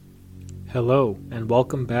Hello, and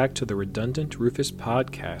welcome back to the Redundant Rufus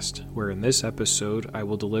podcast, where in this episode I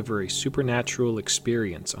will deliver a supernatural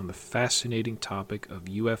experience on the fascinating topic of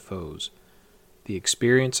UFOs. The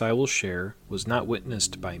experience I will share was not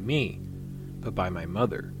witnessed by me, but by my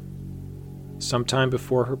mother. Sometime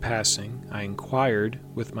before her passing, I inquired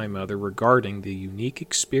with my mother regarding the unique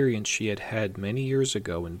experience she had had many years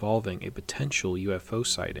ago involving a potential UFO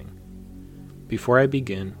sighting. Before I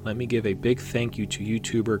begin, let me give a big thank you to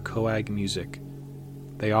YouTuber Coag Music.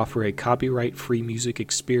 They offer a copyright-free music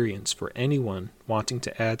experience for anyone wanting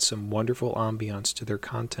to add some wonderful ambiance to their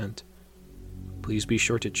content. Please be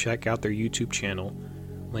sure to check out their YouTube channel,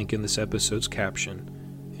 link in this episode's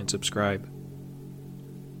caption, and subscribe.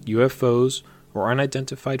 UFOs, or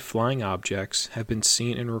unidentified flying objects, have been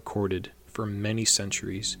seen and recorded for many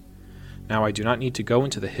centuries. Now, I do not need to go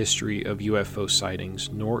into the history of UFO sightings,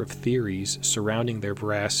 nor of theories surrounding their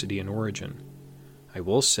veracity and origin. I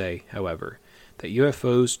will say, however, that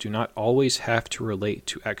UFOs do not always have to relate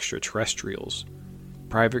to extraterrestrials.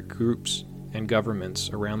 Private groups and governments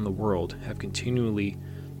around the world have continually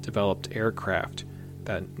developed aircraft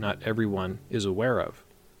that not everyone is aware of,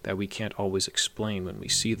 that we can't always explain when we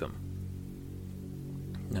see them.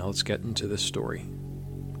 Now let's get into this story.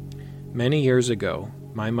 Many years ago,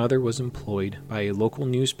 my mother was employed by a local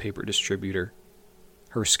newspaper distributor.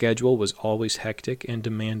 Her schedule was always hectic and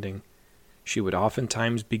demanding. She would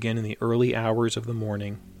oftentimes begin in the early hours of the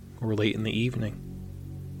morning or late in the evening.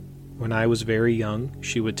 When I was very young,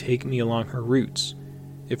 she would take me along her routes,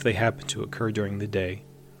 if they happened to occur during the day,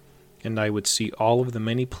 and I would see all of the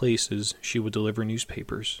many places she would deliver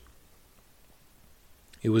newspapers.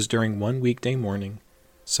 It was during one weekday morning,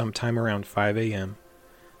 sometime around 5 a.m.,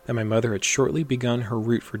 that my mother had shortly begun her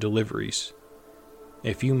route for deliveries.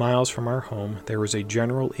 A few miles from our home, there was a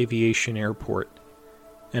general aviation airport,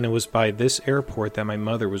 and it was by this airport that my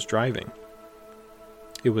mother was driving.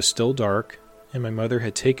 It was still dark, and my mother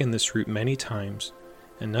had taken this route many times,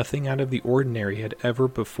 and nothing out of the ordinary had ever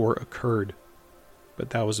before occurred, but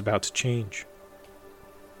that was about to change.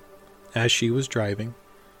 As she was driving,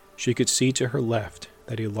 she could see to her left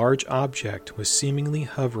that a large object was seemingly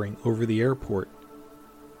hovering over the airport.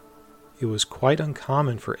 It was quite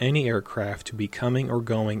uncommon for any aircraft to be coming or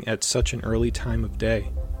going at such an early time of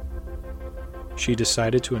day. She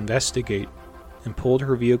decided to investigate and pulled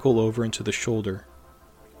her vehicle over into the shoulder.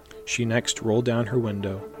 She next rolled down her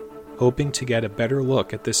window, hoping to get a better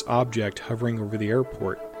look at this object hovering over the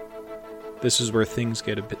airport. This is where things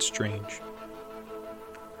get a bit strange.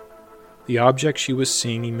 The object she was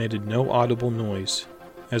seeing emitted no audible noise,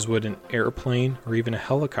 as would an airplane or even a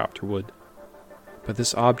helicopter would. But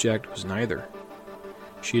this object was neither.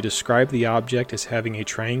 She described the object as having a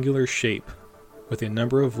triangular shape, with a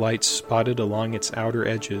number of lights spotted along its outer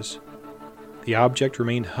edges. The object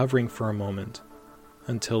remained hovering for a moment,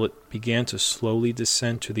 until it began to slowly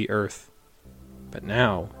descend to the earth. But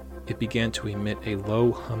now, it began to emit a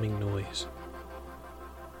low humming noise.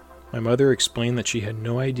 My mother explained that she had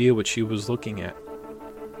no idea what she was looking at,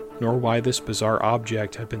 nor why this bizarre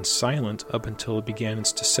object had been silent up until it began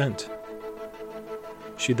its descent.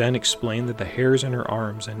 She then explained that the hairs in her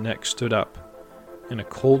arms and neck stood up, and a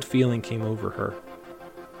cold feeling came over her.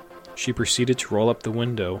 She proceeded to roll up the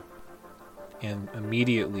window and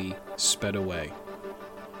immediately sped away.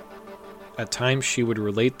 At times she would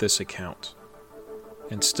relate this account,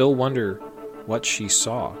 and still wonder what she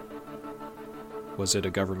saw. Was it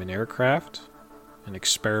a government aircraft? An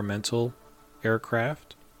experimental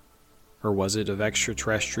aircraft? Or was it of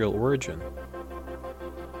extraterrestrial origin?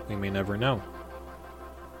 We may never know.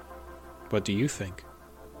 What do you think?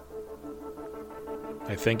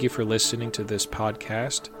 I thank you for listening to this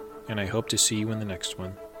podcast, and I hope to see you in the next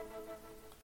one.